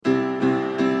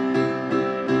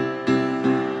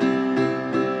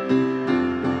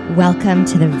Welcome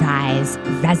to the Rise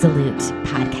Resolute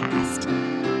podcast.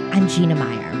 I'm Gina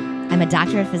Meyer. I'm a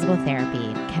doctor of physical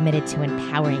therapy committed to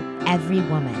empowering every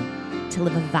woman to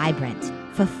live a vibrant,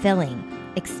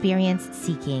 fulfilling,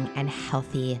 experience-seeking, and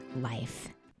healthy life.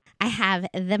 I have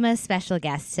the most special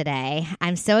guest today.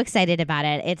 I'm so excited about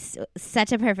it. It's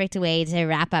such a perfect way to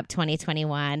wrap up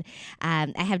 2021.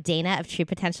 I have Dana of True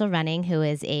Potential Running, who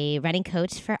is a running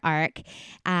coach for ARC,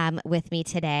 with me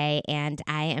today. And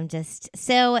I am just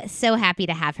so happy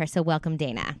to have her. So welcome,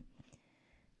 Dana.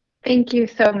 Thank you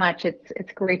so much.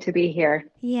 It's great to be here.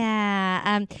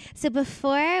 Yeah. So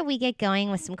before we get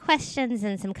going with some questions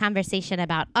and some conversation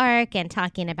about ARC and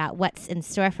talking about what's in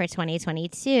store for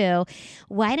 2022,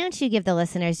 why don't you give the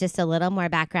listeners just a little more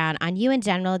background on you in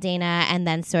general, Dana, and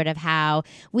then sort of how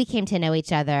we came to know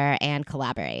each other and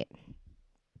collaborate?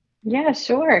 Yeah,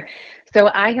 sure.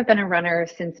 So I have been a runner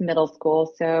since middle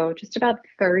school, so just about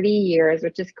 30 years,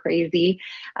 which is crazy.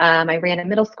 I ran in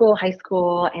middle school, high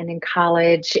school, and in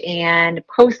college, and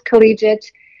post-collegiate.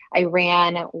 I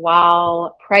ran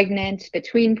while pregnant,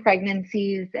 between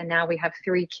pregnancies, and now we have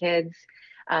 3 kids.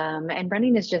 And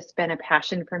running has just been a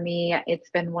passion for me. It's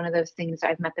been one of those things.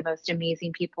 I've met the most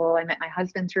amazing people. I met my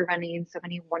husband through running, so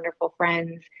many wonderful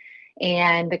friends.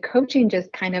 And the coaching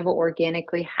just kind of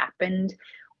organically happened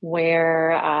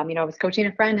where I was coaching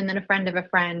a friend and then a friend of a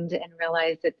friend and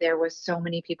realized that there was so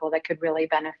many people that could really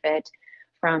benefit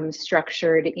from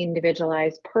structured,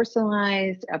 individualized,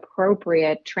 personalized,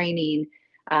 appropriate training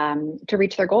to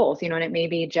reach their goals. And it may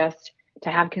be just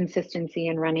to have consistency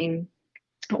in running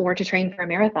or to train for a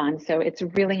marathon. So it's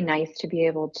really nice to be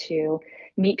able to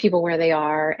meet people where they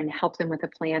are and help them with a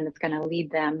plan that's going to lead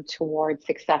them towards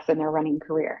success in their running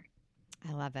career.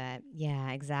 I love it.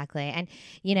 Yeah, exactly. And,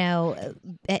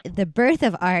 the birth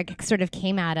of ARC sort of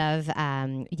came out of,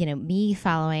 me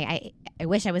following. I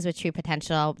wish I was with True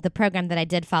Potential. The program that I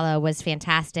did follow was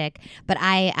fantastic, but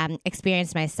I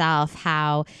experienced myself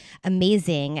how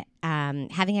amazing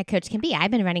having a coach can be.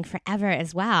 I've been running forever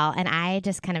as well. And I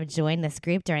just kind of joined this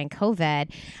group during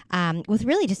COVID with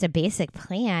really just a basic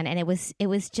plan. And it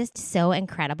was just so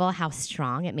incredible how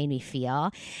strong it made me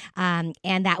feel.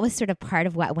 And that was sort of part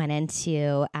of what went into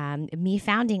me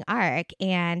founding ARC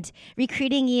and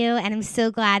recruiting you. And I'm so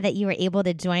glad that you were able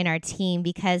to join our team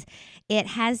because it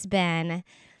has been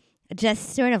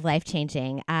just sort of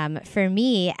life-changing for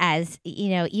me as,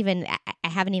 even I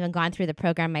haven't even gone through the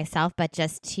program myself, but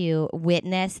just to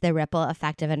witness the ripple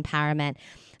effect of empowerment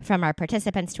from our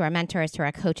participants to our mentors to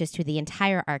our coaches to the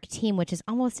entire ARC team, which is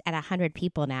almost at 100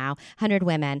 people now, 100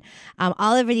 women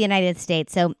all over the United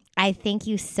States. So I thank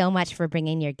you so much for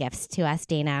bringing your gifts to us,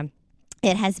 Dana.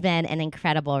 It has been an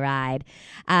incredible ride.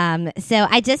 So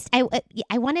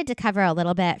I wanted to cover a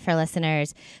little bit for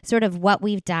listeners, sort of what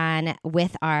we've done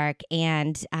with ARC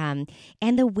and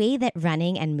the way that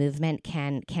running and movement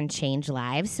can change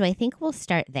lives. So I think we'll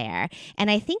start there.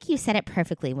 And I think you said it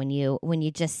perfectly when you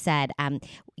just said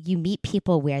you meet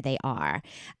people where they are.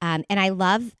 And I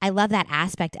love that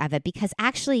aspect of it because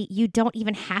actually you don't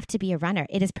even have to be a runner.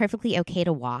 It is perfectly okay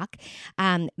to walk.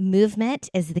 Movement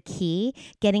is the key,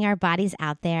 getting our bodies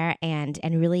out there and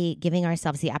really giving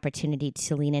ourselves the opportunity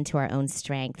to lean into our own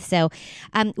strength. So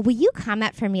will you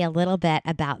comment for me a little bit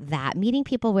about that, meeting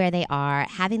people where they are,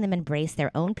 having them embrace their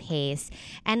own pace?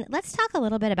 And let's talk a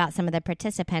little bit about some of the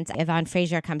participants. Yvonne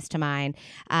Frazier comes to mind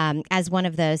as one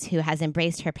of those who has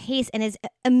embraced her pace and is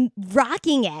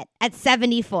rocking it at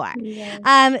 74.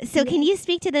 Yes. So can you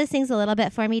speak to those things a little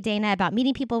bit for me, Dana, about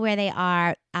meeting people where they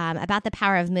are, about the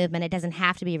power of movement? It doesn't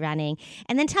have to be running.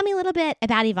 And then tell me a little bit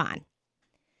about Yvonne.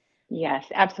 Yes,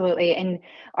 absolutely. And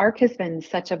ARC has been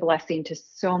such a blessing to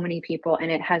so many people,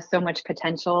 and it has so much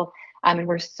potential. And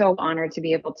we're so honored to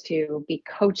be able to be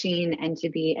coaching and to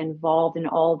be involved in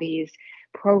all these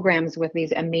programs with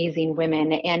these amazing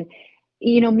women. And,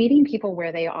 meeting people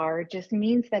where they are just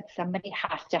means that somebody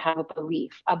has to have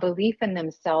a belief in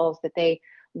themselves that they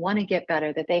want to get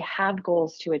better, that they have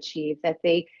goals to achieve, that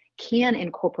they can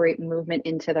incorporate movement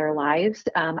into their lives.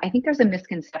 I think there's a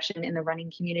misconception in the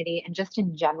running community and just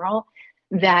in general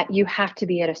that you have to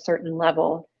be at a certain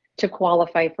level to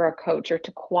qualify for a coach or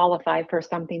to qualify for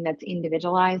something that's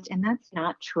individualized. And that's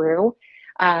not true.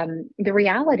 The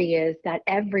reality is that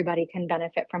everybody can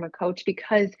benefit from a coach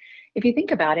because if you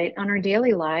think about it, on our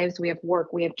daily lives, we have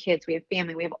work, we have kids, we have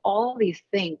family, we have all these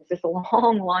things, this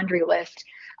long laundry list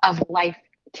of life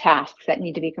tasks that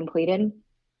need to be completed.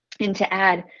 And to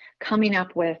add coming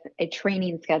up with a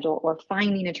training schedule or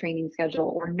finding a training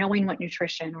schedule or knowing what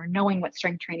nutrition or knowing what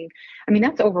strength training, I mean,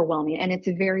 that's overwhelming. And it's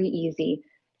very easy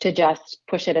to just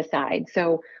push it aside.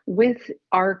 So with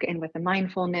ARC and with the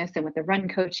mindfulness and with the run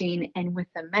coaching and with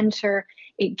the mentor,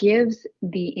 it gives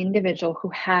the individual who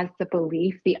has the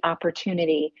belief the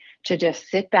opportunity to just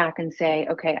sit back and say,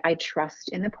 okay, I trust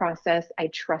in the process, I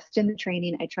trust in the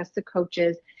training, I trust the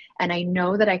coaches, and I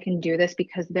know that I can do this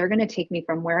because they're going to take me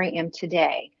from where I am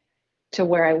today to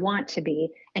where I want to be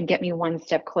and get me one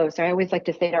step closer. I always like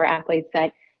to say to our athletes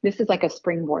that this is like a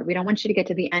springboard. We don't want you to get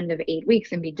to the end of 8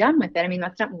 weeks and be done with it. I mean,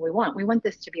 that's not what we want. We want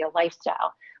this to be a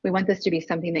lifestyle. We want this to be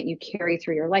something that you carry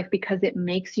through your life because it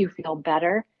makes you feel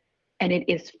better and it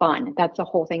is fun. That's the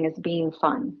whole thing, is being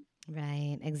fun.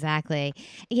 Right, exactly.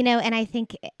 And I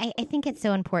think it's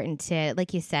so important to,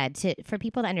 like you said, for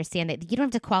people to understand that you don't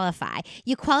have to qualify.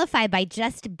 You qualify by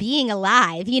just being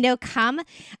alive. Come,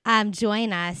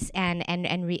 join us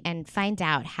and find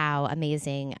out how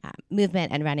amazing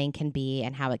movement and running can be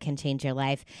and how it can change your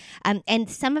life. And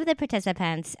some of the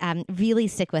participants really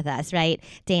stick with us, right,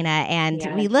 Dana? And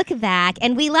Yes. We look back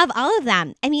and we love all of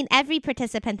them. I mean, every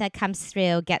participant that comes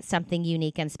through gets something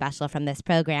unique and special from this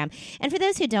program. And for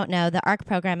those who don't know, the ARC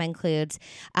program includes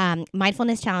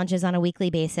mindfulness challenges on a weekly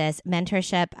basis,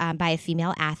 mentorship by a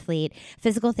female athlete,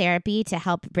 physical therapy to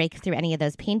help break through any of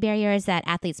those pain barriers that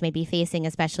athletes may be facing,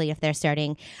 especially if they're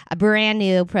starting a brand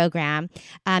new program,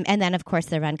 and then, of course,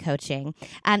 the run coaching.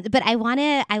 But I want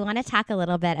to talk a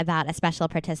little bit about a special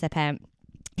participant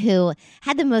who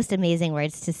had the most amazing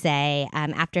words to say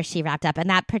after she wrapped up. And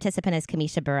that participant is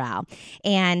Kamisha Burrell.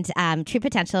 And True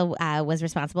Potential was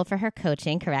responsible for her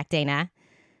coaching, correct, Dana?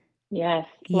 Yes,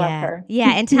 love her.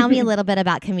 Yeah, and tell me a little bit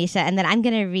about Kamisha, and then I'm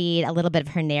going to read a little bit of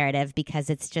her narrative because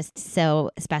it's just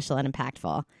so special and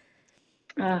impactful.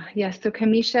 Yes, so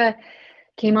Kamisha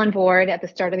came on board at the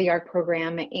start of the ARC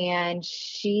program, and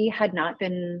she had not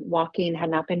been walking, had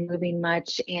not been moving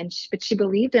much, but she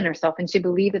believed in herself, and she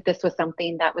believed that this was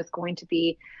something that was going to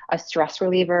be a stress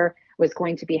reliever, was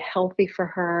going to be healthy for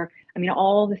her. I mean,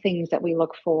 all the things that we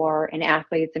look for in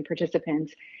athletes and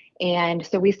participants. And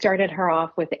so we started her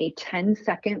off with a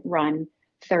 10-second run,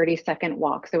 30-second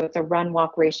walk. So it's a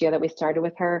run-walk ratio that we started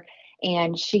with her.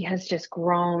 And she has just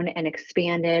grown and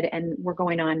expanded. And we're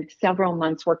going on several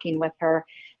months working with her.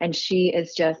 And she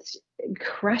is just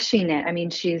crushing it. I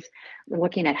mean, she's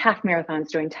looking at half marathons,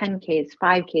 doing 10Ks,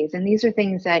 5Ks. And these are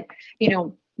things that,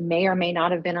 may or may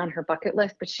not have been on her bucket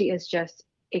list, but she is just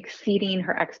exceeding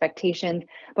her expectations.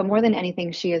 But more than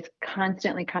anything, she is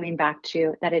constantly coming back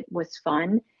to that it was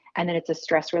fun and that it's a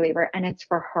stress reliever and it's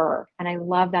for her. And I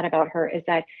love that about her, is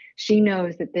that she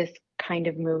knows that this kind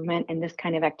of movement and this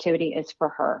kind of activity is for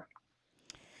her.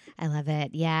 I love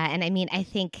it. Yeah. And I mean, I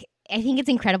think it's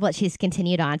incredible that she's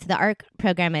continued on. So the ARC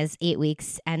program is 8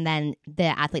 weeks, and then the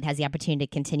athlete has the opportunity to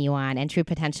continue on. And True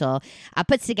Potential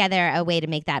puts together a way to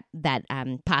make that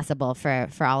possible for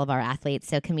all of our athletes.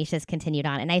 So Kamisha's continued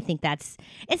on, and I think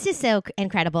it's just so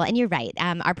incredible. And you're right.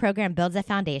 Our program builds a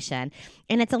foundation,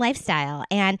 and it's a lifestyle.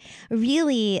 And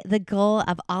really, the goal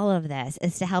of all of this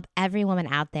is to help every woman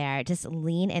out there just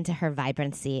lean into her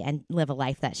vibrancy and live a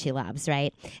life that she loves,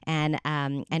 right? And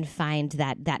find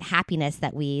that happiness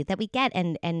that we get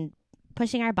and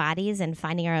pushing our bodies and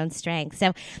finding our own strength.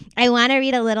 So I want to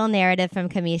read a little narrative from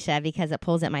Kamisha because it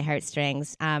pulls at my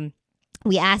heartstrings.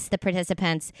 We asked the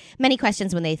participants many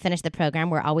questions when they finish the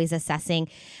program. We're always assessing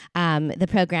the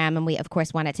program, and we, of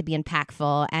course, want it to be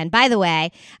impactful. And by the way,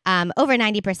 over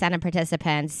 90% of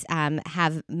participants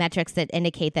have metrics that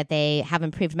indicate that they have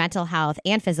improved mental health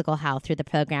and physical health through the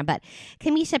program. But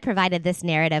Kamisha provided this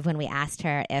narrative when we asked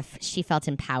her if she felt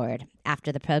empowered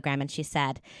after the program, and she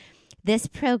said, "This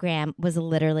program was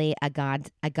literally a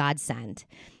godsend.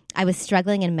 I was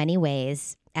struggling in many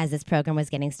ways as this program was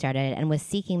getting started and was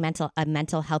seeking a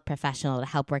mental health professional to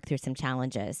help work through some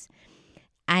challenges.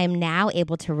 I am now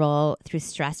able to roll through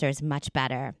stressors much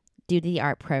better due to the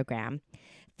ARC program.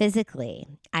 Physically,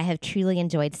 I have truly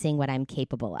enjoyed seeing what I'm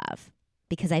capable of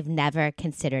because I've never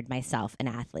considered myself an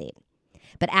athlete.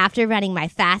 But after running my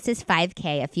fastest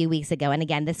 5K a few weeks ago," and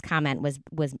again, this comment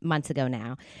was months ago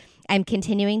now, "I'm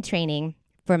continuing training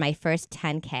for my first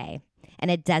 10K,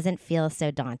 and it doesn't feel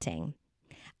so daunting.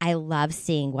 I love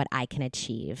seeing what I can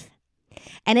achieve."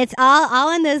 And it's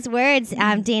all in those words,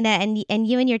 Dana, and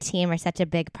you and your team are such a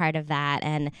big part of that.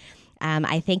 And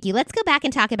I thank you. Let's go back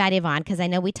and talk about Yvonne, because I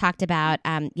know we talked about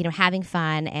having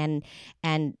fun and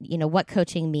what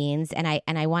coaching means, and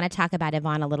I want to talk about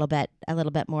Yvonne a little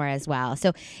bit more as well.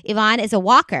 So Yvonne is a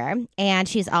walker, and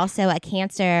she's also a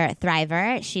cancer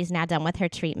thriver. She's now done with her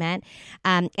treatment,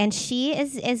 and she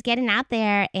is getting out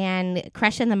there and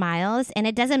crushing the miles. And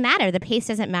it doesn't matter; the pace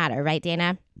doesn't matter, right,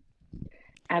 Dana?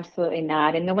 Absolutely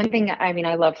not. And the one thing, I mean,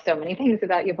 I love so many things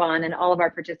about Yvonne and all of our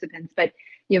participants, but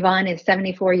Yvonne is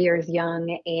 74 years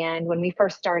young. And when we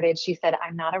first started, she said,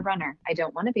 I'm not a runner. I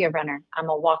don't want to be a runner. I'm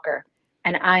a walker.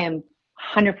 And I am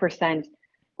 100%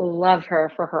 love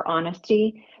her for her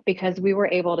honesty, because we were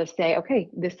able to say, okay,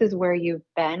 this is where you've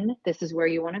been. This is where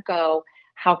you want to go.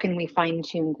 How can we fine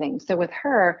tune things? So with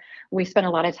her, we spent a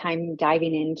lot of time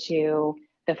diving into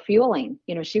the fueling.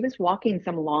 You know, she was walking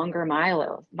some longer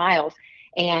miles,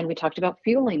 and we talked about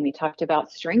fueling. We talked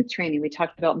about strength training. We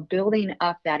talked about building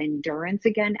up that endurance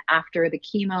again after the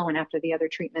chemo and after the other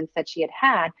treatments that she had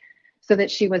had, so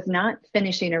that she was not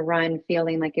finishing a run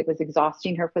feeling like it was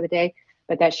exhausting her for the day,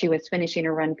 but that she was finishing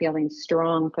a run feeling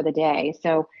strong for the day.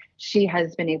 So she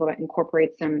has been able to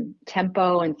incorporate some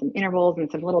tempo and some intervals and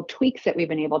some little tweaks that we've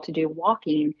been able to do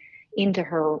walking into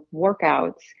her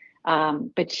workouts.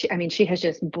 But she, I mean, she has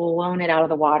just blown it out of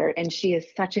the water, and she is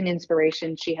such an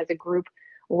inspiration. She has a group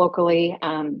locally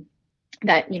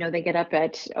that, you know, they get up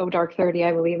at dark 30,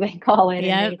 I believe they call it,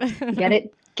 Yep. and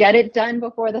they get it done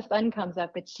before the sun comes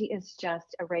up. But she is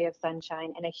just a ray of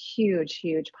sunshine and a huge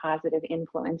positive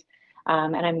influence.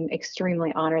 And I'm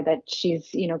extremely honored that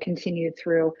she's, you know, continued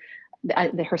through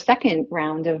her second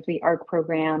round of the ARC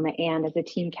program and as a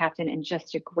team captain, and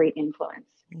just a great influence.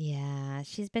 Yeah,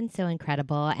 she's been so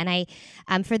incredible.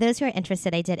 And for those who are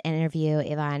interested, I did interview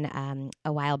Yvonne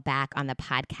a while back on the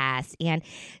podcast. And,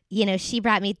 you know, she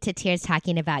brought me to tears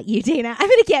talking about you, Dana. I'm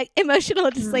going to get emotional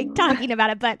just like talking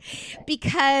about it. But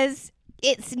because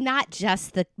it's not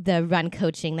just the run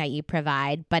coaching that you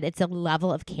provide, but it's a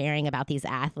level of caring about these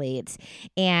athletes.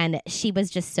 And she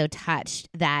was just so touched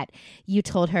that you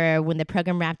told her when the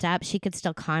program wrapped up, she could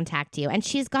still contact you. And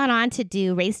she's gone on to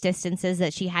do race distances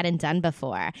that she hadn't done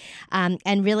before.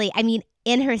 And really, I mean,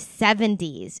 in her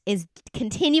 70s is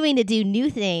continuing to do new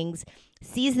things,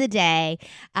 seize the day.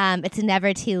 It's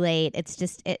never too late.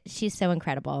 She's so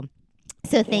incredible.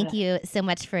 So thank you so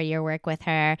much for your work with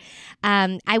her.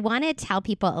 I want to tell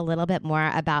people a little bit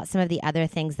more about some of the other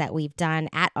things that we've done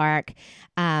at ARC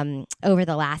over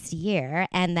the last year,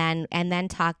 and then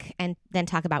talk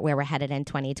about where we're headed in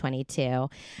 2022.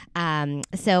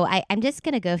 So I'm just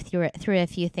going to go through a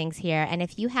few things here, and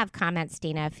if you have comments,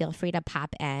 Dana, feel free to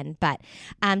pop in. But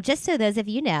just so those of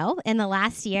you know, in the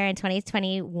last year in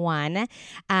 2021,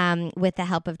 with the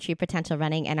help of True Potential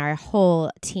Running and our whole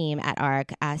team at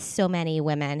ARC, so many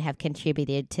women have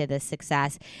contributed to this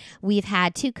success. We've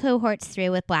had 2 cohorts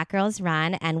through with Black Girls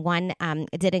Run, and one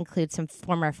did include some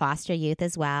former foster youth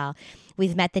as well.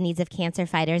 We've met the needs of cancer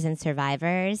fighters and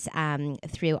survivors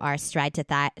through our Stride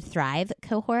to Thrive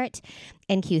cohort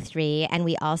in Q3. And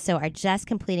we also are just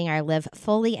completing our Live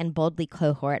Fully and Boldly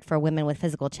cohort for women with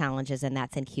physical challenges, and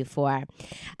that's in Q4.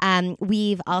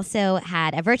 We've also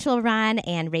had a virtual run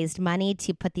and raised money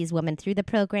to put these women through the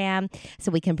program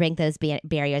so we can break those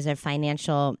barriers of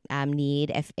financial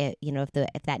need if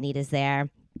that need is there.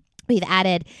 We've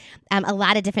added a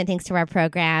lot of different things to our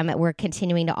program. We're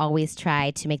continuing to always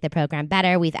try to make the program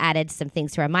better. We've added some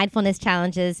things to our mindfulness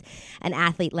challenges, an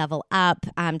athlete level up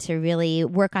to really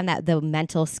work on the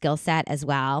mental skill set as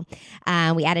well.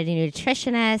 We added a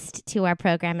nutritionist to our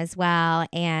program as well,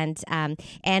 and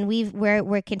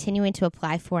we're continuing to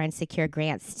apply for and secure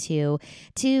grants to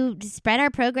spread our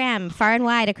program far and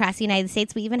wide across the United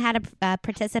States. We even had a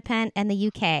participant in the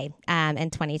UK in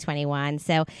 2021.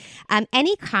 So,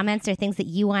 any comments or things that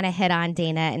you want to hit on,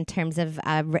 Dana, in terms of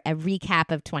a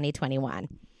recap of 2021?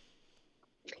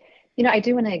 You know, I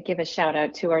do want to give a shout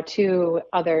out to our 2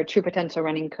 other True Potential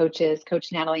Running coaches,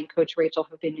 Coach Natalie and Coach Rachel,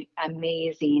 who've been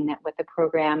amazing with the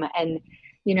program. And,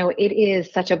 you know, it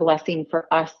is such a blessing for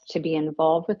us to be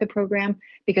involved with the program,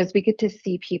 because we get to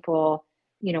see people,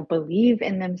 you know, believe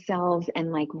in themselves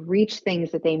and like reach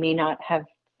things that they may not have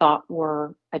thought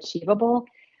were achievable.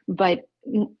 But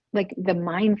like the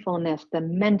mindfulness, the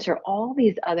mentor, all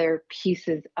these other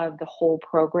pieces of the whole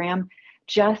program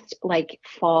just like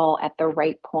fall at the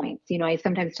right points. You know, I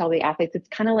sometimes tell the athletes, it's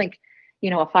kind of like, you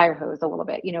know, a fire hose a little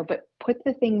bit, you know, but put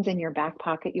the things in your back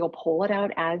pocket. You'll pull it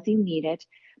out as you need it.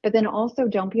 But then also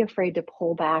don't be afraid to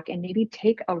pull back and maybe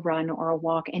take a run or a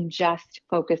walk and just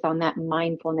focus on that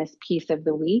mindfulness piece of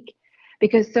the week.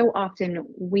 Because so often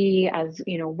we, as,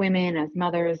 you know, women, as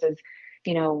mothers, as,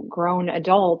 you know, grown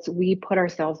adults, we put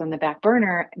ourselves on the back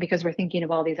burner because we're thinking of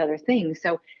all these other things.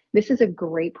 So this is a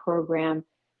great program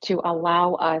to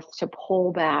allow us to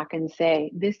pull back and say,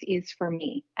 this is for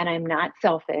me, and I'm not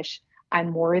selfish,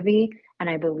 I'm worthy, and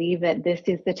I believe that this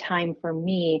is the time for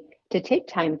me to take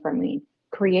time for me,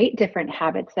 create different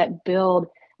habits that build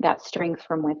that strength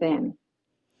from within.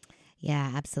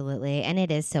 Yeah, absolutely. And it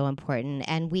is so important.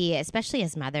 And we, especially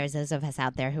as mothers, those of us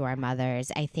out there who are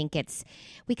mothers, I think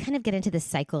we kind of get into this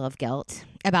cycle of guilt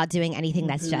about doing anything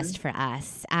that's Hmm. just for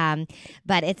us.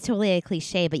 But it's totally a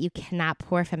cliche, but you cannot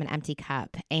pour from an empty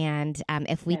cup. And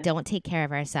if we Yes. don't take care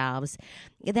of ourselves,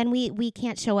 then we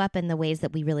can't show up in the ways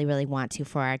that we really, really want to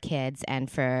for our kids and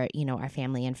for, our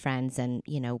family and friends and,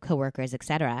 coworkers, et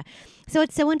cetera. So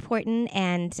it's so important.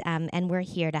 And we're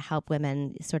here to help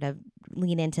women sort of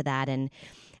lean into that and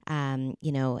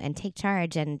and take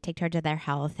charge of their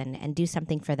health and do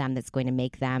something for them that's going to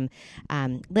make them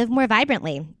live more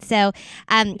vibrantly. So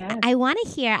Yes. I want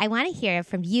to hear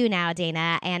from you now,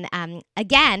 Dana. And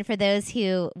again, for those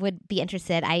who would be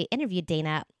interested, I interviewed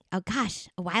Dana, oh gosh,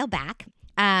 a while back.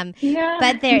 Yeah.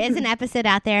 But there is an episode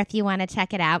out there if you want to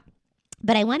check it out.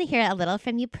 But I want to hear a little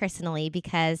from you personally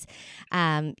because,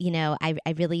 I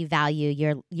really value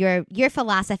your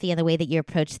philosophy and the way that you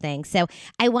approach things. So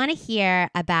I want to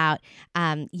hear about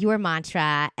your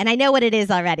mantra, and I know what it is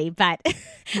already, but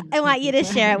I want you to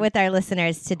share it with our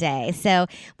listeners today. So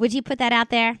would you put that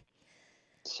out there?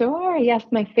 Sure. Yes,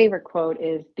 my favorite quote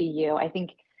is "Be you." I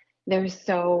think there's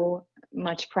so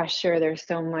much pressure. There's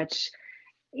so much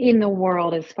in the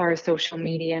world as far as social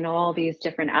media and all these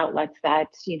different outlets that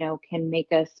can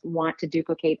make us want to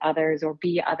duplicate others or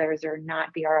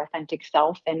not be our authentic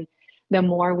self. And the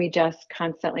more we just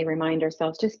constantly remind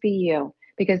ourselves, just be you,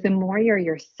 because the more you're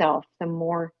yourself, the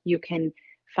more you can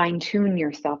fine tune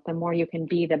yourself, the more you can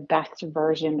be the best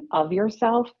version of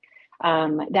yourself.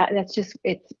 That's just,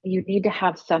 it's, you need to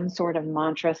have some sort of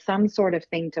mantra, some sort of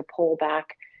thing to pull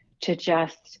back, to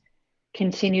just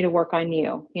continue to work on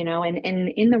you, and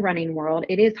in the running world,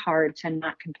 it is hard to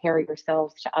not compare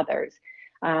yourselves to others.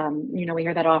 We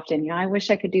hear that often, I wish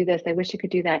I could do this. I wish I could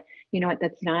do that. You know what?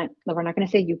 That's not, we're not going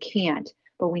to say you can't,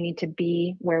 but we need to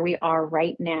be where we are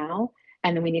right now.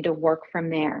 And then we need to work from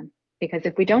there. Because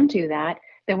if we don't do that,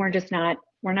 then we're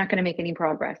not going to make any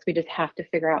progress. We just have to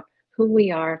figure out who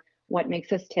we are, what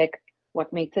makes us tick,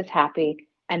 what makes us happy.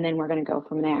 And then we're going to go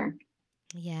from there.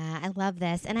 Yeah, I love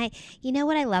this. And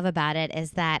what I love about it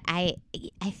is that I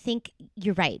think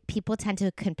you're right. People tend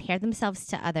to compare themselves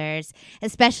to others,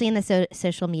 especially in the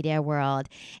social media world.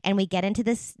 And we get into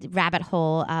this rabbit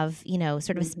hole of,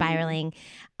 sort of Hmm. spiraling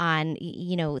on,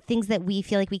 things that we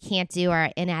feel like we can't do, our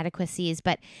inadequacies.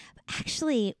 But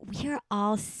actually, we are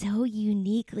all so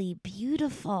uniquely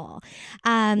beautiful.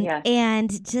 Yes.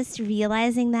 And just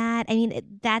realizing that, I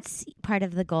mean, that's part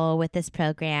of the goal with this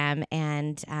program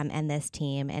and this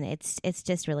team, and it's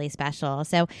just really special.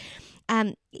 So,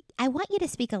 um, I want you to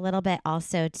speak a little bit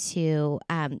also to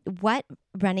what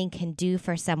running can do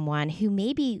for someone who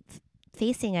may be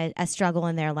facing a struggle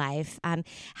in their life.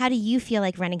 How do you feel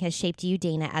like running has shaped you,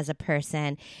 Dana, as a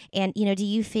person? And, do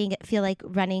you feel like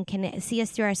running can see us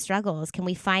through our struggles? Can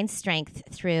we find strength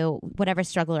through whatever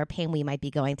struggle or pain we might be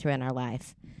going through in our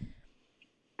life?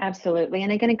 Absolutely.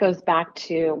 And again, it goes back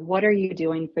to what are you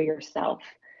doing for yourself?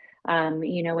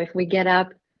 If we get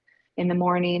up in the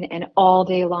morning and all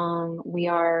day long we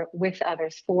are with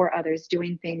others, for others,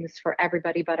 doing things for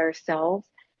everybody but ourselves,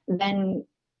 then,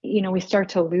 we start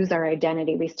to lose our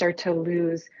identity. We start to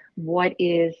lose what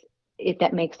is it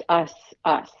that makes us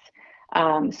us.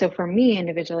 So for me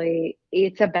individually,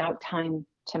 it's about time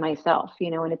to myself,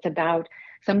 and it's about,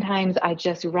 sometimes I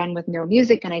just run with no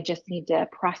music and I just need to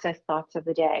process thoughts of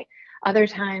the day. Other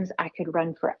times I could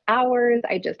run for hours.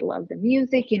 I just love the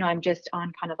music. I'm just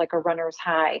on kind of like a runner's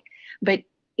high. But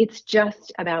it's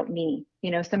just about me.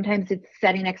 Sometimes it's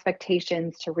setting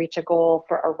expectations to reach a goal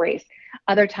for a race.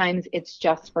 Other times it's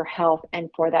just for health and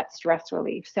for that stress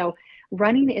relief. So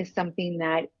running is something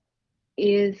that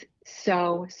is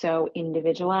so, so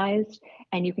individualized,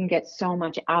 and you can get so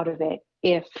much out of it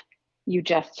if you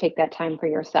just take that time for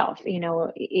yourself.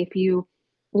 If you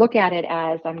look at it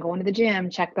as, I'm going to the gym,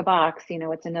 check the box,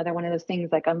 it's another one of those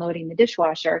things like unloading the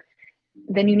dishwasher,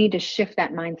 then you need to shift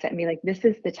that mindset and be like, this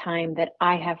is the time that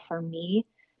I have for me,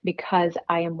 because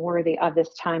I am worthy of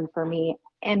this time for me,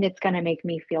 and it's going to make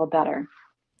me feel better.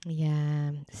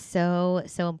 Yeah, so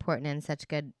important and such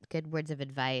good words of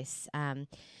advice.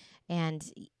 And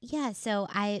yeah, so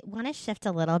I want to shift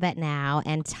a little bit now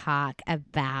and talk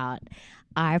about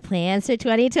our plans for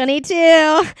 2022.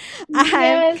 I'm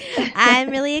Yes. I'm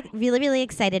really really really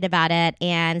excited about it,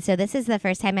 and so this is the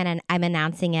first time I'm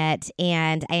announcing it,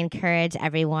 and I encourage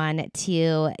everyone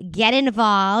to get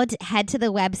involved. Head to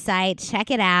the website,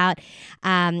 check it out.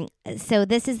 So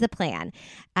this is the plan.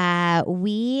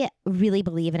 We really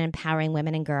believe in empowering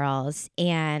women and girls,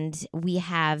 and we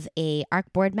have a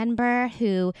ARC board member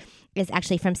who is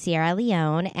actually from Sierra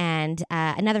Leone, and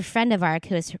another friend of ARC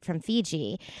who is from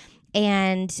Fiji.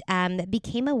 and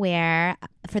became aware,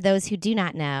 for those who do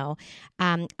not know,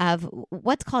 of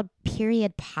what's called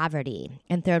period poverty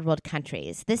in third world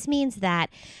countries. This means that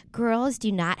girls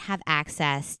do not have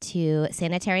access to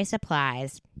sanitary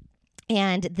supplies,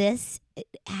 and this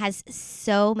has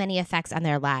so many effects on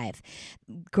their life.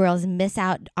 Girls miss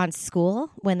out on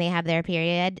school when they have their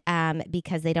period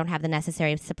because they don't have the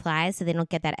necessary supplies, so they don't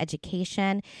get that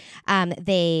education.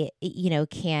 They,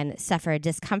 can suffer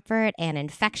discomfort and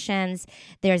infections.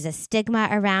 There's a stigma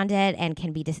around it, and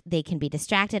they can be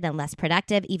distracted and less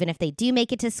productive, even if they do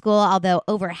make it to school. Although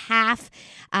over half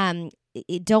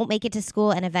don't make it to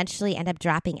school and eventually end up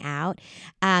dropping out.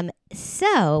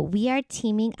 So we are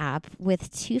teaming up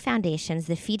with two foundations,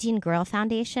 the Fijian Girl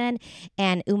Foundation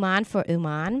and Uman for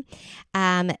Uman,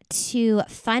 to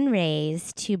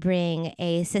fundraise to bring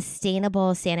a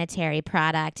sustainable sanitary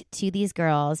product to these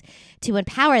girls, to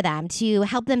empower them, to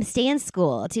help them stay in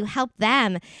school, to help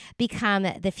them become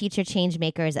the future change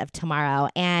makers of tomorrow.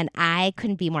 And I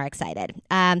couldn't be more excited.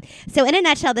 So in a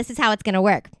nutshell, this is how it's going to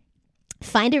work.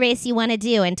 Find a race you want to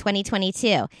do in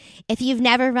 2022. If you've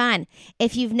never run,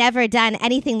 if you've never done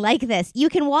anything like this, you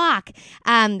can walk.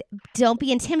 Don't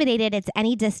be intimidated. It's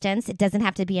any distance. It doesn't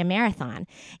have to be a marathon.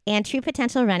 And True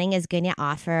Potential Running is going to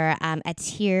offer a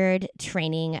tiered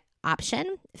training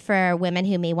option for women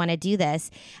who may want to do this.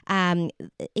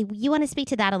 You want to speak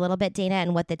to that a little bit, Dana,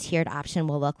 and what the tiered option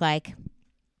will look like?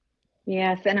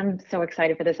 Yes, and I'm so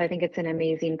excited for this. I think it's an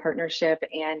amazing partnership,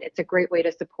 and it's a great way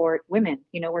to support women.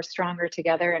 We're stronger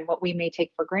together, and what we may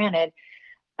take for granted,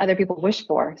 other people wish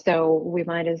for. So we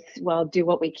might as well do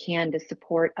what we can to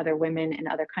support other women in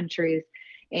other countries,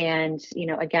 and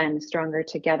again, stronger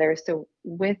together. So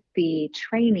with the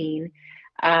training,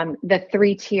 the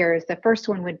three tiers, the first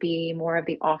one would be more of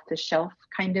the off-the-shelf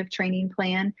kind of training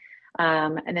plan.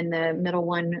 And then the middle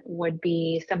one would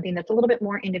be something that's a little bit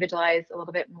more individualized, a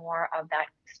little bit more of that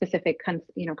specific,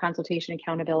 consultation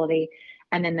accountability.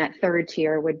 And then that third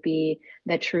tier would be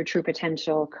the true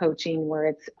potential coaching, where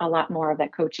it's a lot more of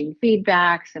that coaching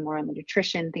feedbacks and more on the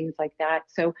nutrition, things like that.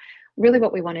 So really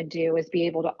what we want to do is be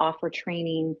able to offer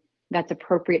training that's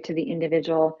appropriate to the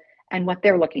individual and what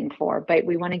they're looking for. But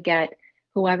we want to get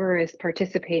whoever is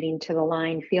participating to the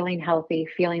line feeling healthy,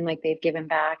 feeling like they've given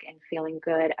back, and feeling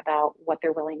good about what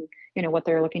they're what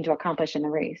they're looking to accomplish in the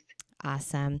race.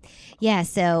 Awesome. Yeah.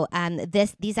 So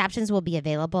these options will be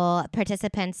available.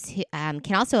 Participants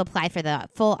can also apply for the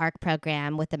full ARC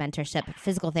program with the mentorship,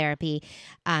 physical therapy,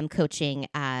 coaching,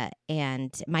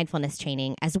 and mindfulness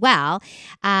training as well.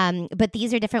 But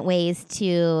these are different ways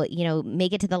to,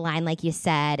 make it to the line, like you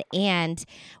said. And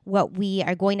what we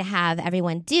are going to have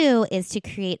everyone do is to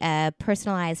create a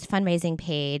personalized fundraising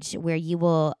page where you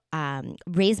will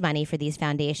raise money for these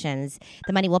foundations.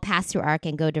 The money will pass through ARC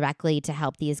and go directly to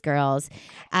help these girls.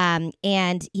 And,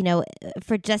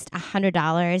 for just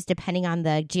 $100, depending on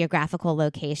the geographical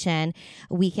location,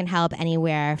 we can help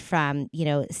anywhere from,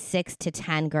 6 to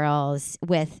 10 girls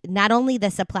with not only the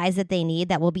supplies that they need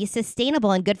that will be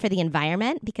sustainable and good for the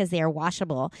environment because they are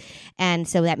washable. And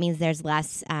so that means there's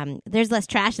less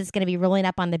trash that's going to be rolling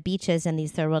up on the beaches in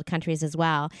these third world countries as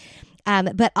well.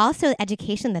 But also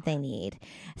education that they need.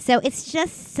 So it's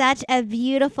just such a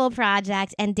beautiful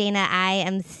project. And Dana, I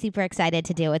am super excited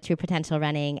to do it with True Potential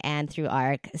Running and through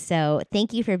ARC. So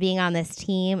thank you for being on this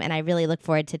team. And I really look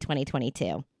forward to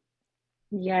 2022.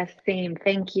 Yes, same.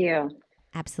 Thank you.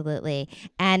 Absolutely.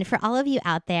 And for all of you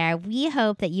out there, we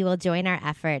hope that you will join our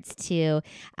efforts to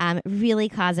really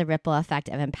cause a ripple effect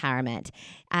of empowerment.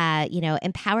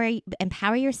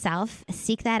 Empower yourself,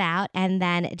 seek that out, and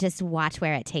then just watch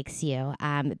where it takes you.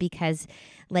 Because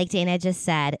like Dana just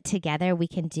said, together we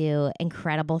can do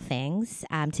incredible things.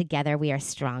 Together we are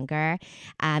stronger.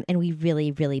 And we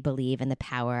really, really believe in the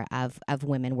power of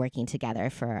women working together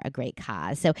for a great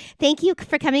cause. So thank you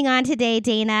for coming on today,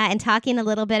 Dana, and talking a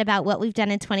little bit about what we've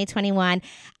done in 2021.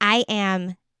 I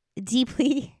am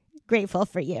deeply grateful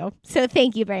for you. So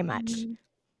thank you very much.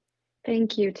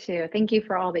 Thank you too. Thank you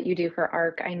for all that you do for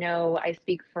ARC. I know I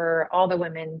speak for all the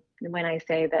women when I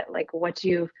say that, like, what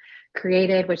you've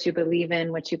created, what you believe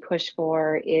in, what you push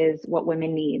for is what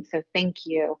women need. So thank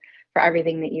you for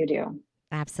everything that you do.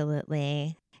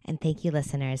 Absolutely. And thank you,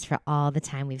 listeners, for all the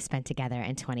time we've spent together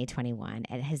in 2021.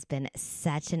 It has been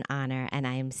such an honor, and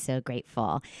I am so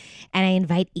grateful. And I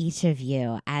invite each of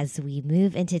you, as we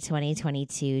move into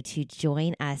 2022, to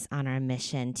join us on our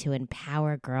mission to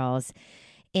empower girls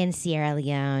in Sierra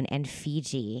Leone and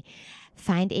Fiji.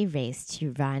 Find a race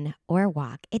to run or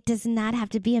walk. It does not have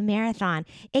to be a marathon.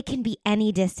 It can be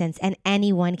any distance, and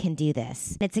anyone can do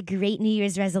this. It's a great New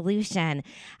Year's resolution.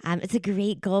 It's a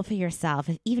great goal for yourself,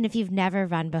 even if you've never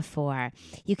run before.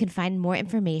 You can find more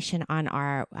information on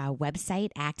our website,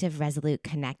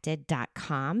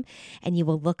 activeresoluteconnected.com, and you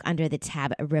will look under the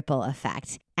tab Ripple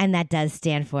Effect. And that does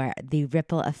stand for the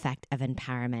ripple effect of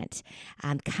empowerment.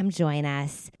 Come join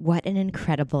us. What an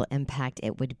incredible impact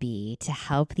it would be to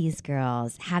help these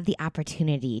girls have the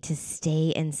opportunity to stay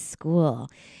in school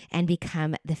and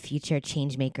become the future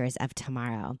change makers of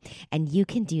tomorrow. And you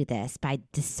can do this by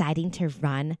deciding to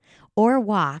run or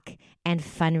walk and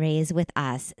fundraise with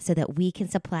us so that we can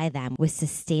supply them with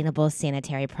sustainable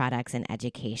sanitary products and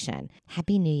education.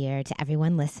 Happy New Year to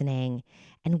everyone listening,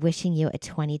 and wishing you a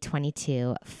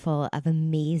 2022 full of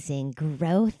amazing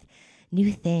growth,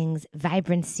 new things,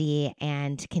 vibrancy,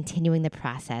 and continuing the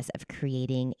process of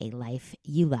creating a life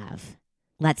you love.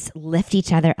 Let's lift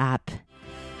each other up.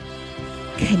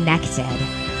 Connected,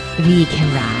 we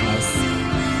can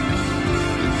rise.